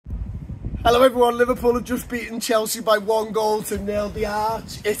Hello everyone, Liverpool have just beaten Chelsea by 1-0. The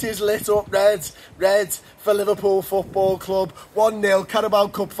Arch, it is lit up red for Liverpool Football Club. 1-0, Carabao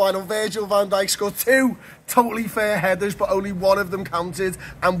Cup final. Virgil Van Dijk scored two totally fair headers, but only one of them counted,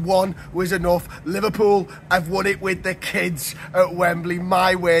 and one was enough. Liverpool have won it with the kids at Wembley.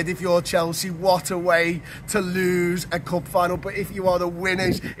 My word, if you're Chelsea, what a way to lose a cup final. But if you are the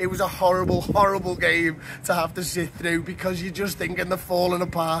winners, it was a horrible, horrible game to have to sit through, because you're just thinking they're falling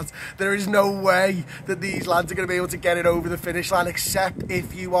apart. There is no way that these lads are going to be able to get it over the finish line, except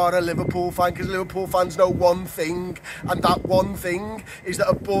if you are a Liverpool fan, because Liverpool fans know one thing, and that one thing is that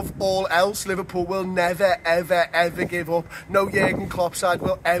above all else, Liverpool will never, ever give up. No Jurgen Klopp side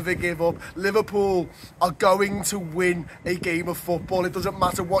will ever give up. Liverpool are going to win a game of football. It doesn't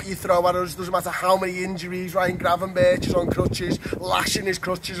matter what you throw at us, it doesn't matter how many injuries. Ryan Gravenberch is on crutches, lashing his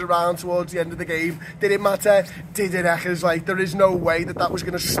crutches around towards the end of the game. Did it matter? Did it, Eckers? Like, there is no way that that was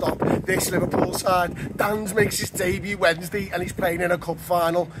going to stop this Liverpool side. Dan's makes his debut Wednesday and he's playing in a cup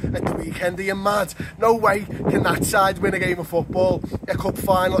final at the weekend. Are you mad? No way can that side win a game of football, a cup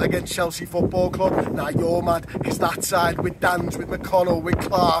final against Chelsea Football Club. Nah, you're mad, because that side with Dan's, with McConnell, with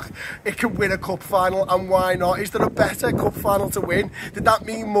Clark, it can win a cup final, and why not? Is there a better cup final to win? Did that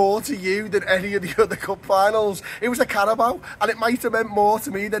mean more to you than any of the other cup finals? It was a Carabao, and it might have meant more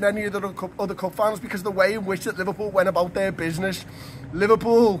to me than any of the other cup finals, because the way in which that Liverpool went about their business.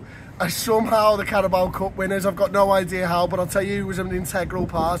 Liverpool are somehow the Carabao Cup winners. I've got no idea how, but I'll tell you who was an integral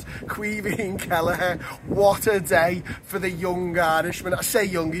part. Caoimhín Kelleher. What a day for the young Irishman. I say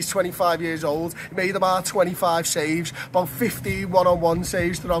young, he's 25 years old. He made about 25 saves, about 15 one-on-one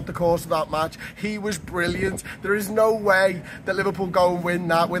saves throughout the course of that match. He was brilliant. There is no way that Liverpool go and win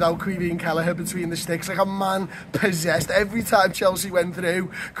that without Caoimhín Kelleher between the sticks, like a man possessed. Every time Chelsea went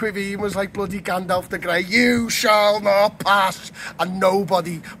through, Caoimhín was like bloody Gandalf the Grey. You shall not pass. And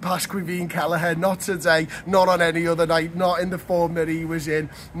nobody passed Caoimhín Kelleher, not today, not on any other night, not in the form that he was in.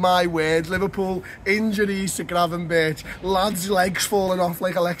 My word, Liverpool, injuries to Gravenberch, lads' legs falling off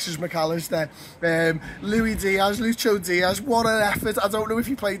like Alexis McAllister, Lucho Diaz, what an effort. I don't know if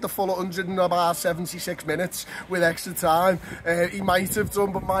he played the full 176 minutes with extra time. He might have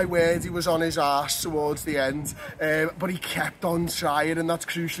done, but my word, he was on his arse towards the end. But he kept on trying, and that's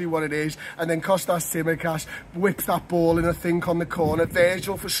crucially what it is. And then Kostas Tsimikas whips that ball in a think on the corner.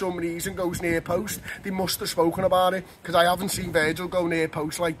 Virgil, for some reason, goes near post. They must have spoken about it, because I haven't seen Virgil go near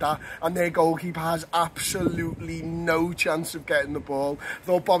post like that, and their goalkeeper has absolutely no chance of getting the ball.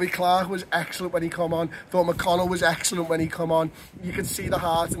 Thought Bobby Clark was excellent when he come on. Thought McConnell was excellent when he come on. You could see the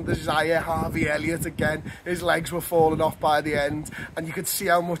heart and desire. Harvey Elliott again, his legs were falling off by the end, and you could see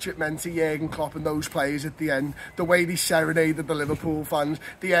how much it meant to Jurgen Klopp and those players at the end. The way they serenaded the Liverpool fans.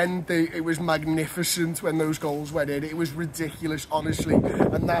 The end, it was magnificent when those goals went in. It was ridiculous, honestly.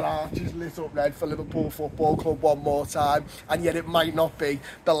 And that arch is lit up red for Liverpool Football Club one more time, and yet it might not be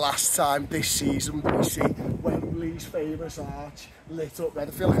the last time this season we see Wembley's famous arch lit up red.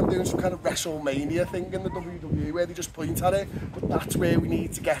 I feel like I'm doing some kind of WrestleMania thing in the WWE where they just point at it, but that's where we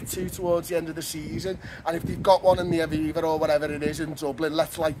need to get to towards the end of the season. And if they've got one in the Aviva or whatever it is in Dublin,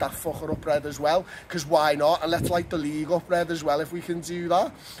 let's light that fucker up red as well, because why not? And let's light the league up red as well if we can do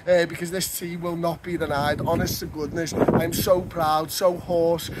that, because this team will not be denied. Honest to goodness, I'm so proud, so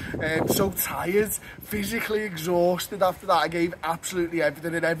hoarse, so tired, physically exhausted after that. I gave absolutely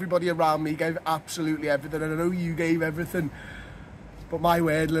everything, and everybody around me gave absolutely everything, and I know you gave everything. But my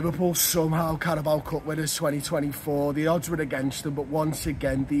word, Liverpool somehow Carabao Cup winners 2024. The odds were against them, but once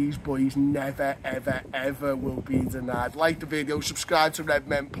again, these boys never, ever will be denied. Like the video, subscribe to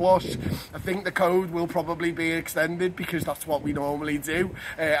Redmen Plus. I think the code will probably be extended, because that's what we normally do.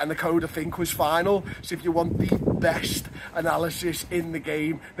 And the code, I think, was final. So if you want the best analysis in the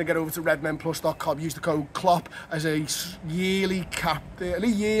game, then get over to redmenplus.com. Use the code Klopp as a yearly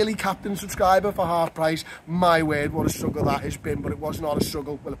captain subscriber for half price. My word, what a struggle that has been, but it was not a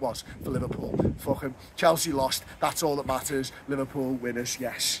struggle. Well, it was for Liverpool. Fuck 'em. Chelsea lost. That's all that matters. Liverpool winners,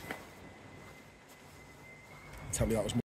 yes. Tell me that was